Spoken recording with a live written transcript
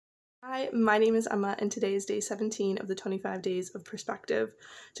Hi, my name is Emma, and today is day 17 of the 25 Days of Perspective.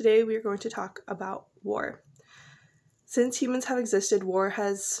 Today we are going to talk about war. Since humans have existed, war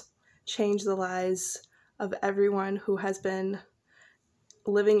has changed the lives of everyone who has been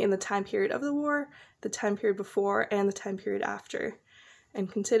living in the time period of the war, the time period before, and the time period after.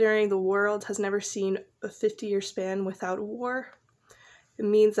 And considering the world has never seen a 50-year span without war, it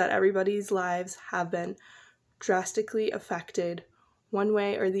means that everybody's lives have been drastically affected one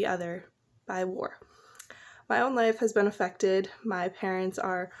way or the other by war. My own life has been affected. My parents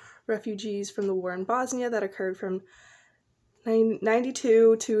are refugees from the war in Bosnia that occurred from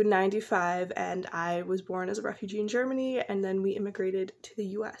 92 to 95, and I was born as a refugee in Germany, and then we immigrated to the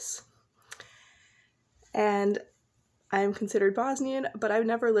US. And I am considered Bosnian, but I've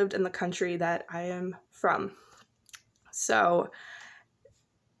never lived in the country that I am from. So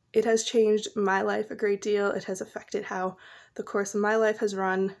it has changed my life a great deal. It has affected how the course of my life has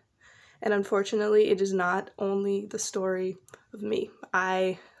run. And unfortunately, it is not only the story of me.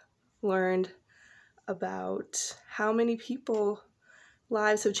 I learned about how many people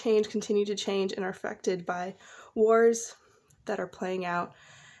lives have changed, continue to change, and are affected by wars that are playing out.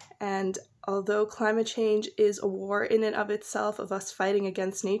 And although climate change is a war in and of itself of us fighting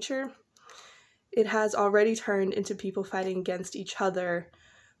against nature, it has already turned into people fighting against each other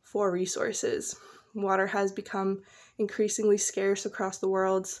for resources. Water has become increasingly scarce across the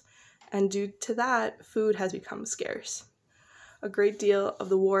world, and due to that, food has become scarce. A great deal of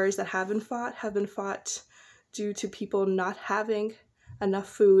the wars that have been fought due to people not having enough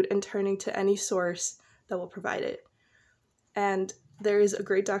food and turning to any source that will provide it. And there is a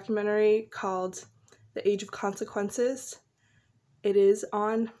great documentary called The Age of Consequences. It is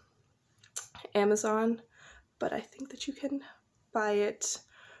on Amazon, but I think that you can buy it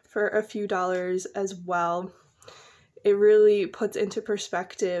for a few dollars as well. It really puts into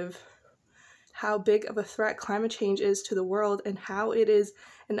perspective how big of a threat climate change is to the world and how it is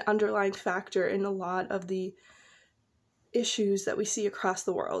an underlying factor in a lot of the issues that we see across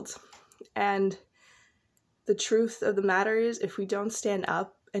the world. And the truth of the matter is, if we don't stand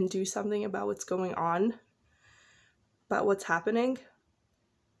up and do something about what's going on, about what's happening,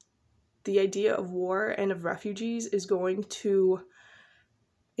 the idea of war and of refugees is going to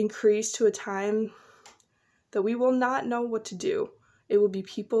increase to a time that we will not know what to do. It will be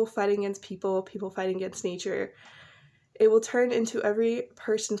people fighting against people, people fighting against nature. It will turn into every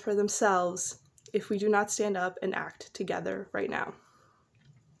person for themselves if we do not stand up and act together right now.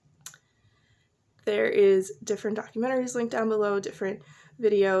 There is different documentaries linked down below, different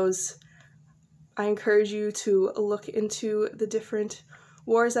videos. I encourage you to look into the different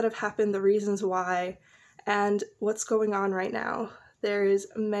wars that have happened, the reasons why, and what's going on right now. There is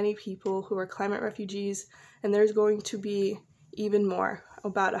many people who are climate refugees, and there's going to be even more.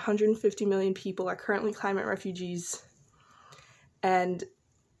 About 150 million people are currently climate refugees, and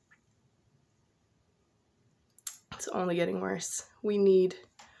it's only getting worse. We need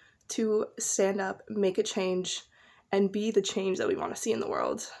to stand up, make a change, and be the change that we want to see in the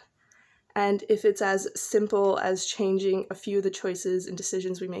world. And if it's as simple as changing a few of the choices and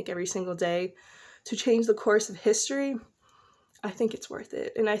decisions we make every single day to change the course of history, I think it's worth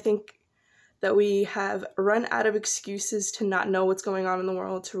it. And I think that we have run out of excuses to not know what's going on in the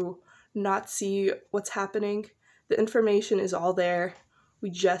world, to not see what's happening. The information is all there. We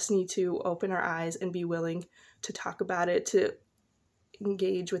just need to open our eyes and be willing to talk about it, to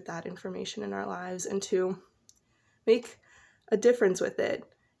engage with that information in our lives, and to make a difference with it.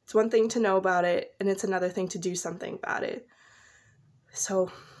 It's one thing to know about it, and it's another thing to do something about it.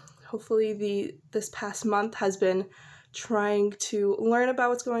 So hopefully this past month has been trying to learn about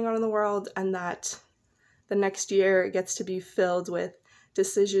what's going on in the world, and that the next year gets to be filled with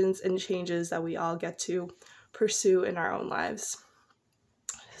decisions and changes that we all get to pursue in our own lives.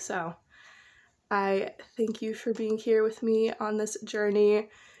 So I thank you for being here with me on this journey. It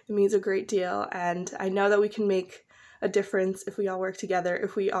means a great deal, and I know that we can make a difference if we all work together,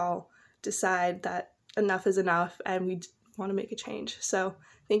 if we all decide that enough is enough and we want to make a change. So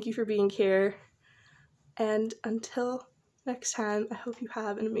thank you for being here. And until next time, I hope you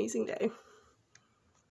have an amazing day.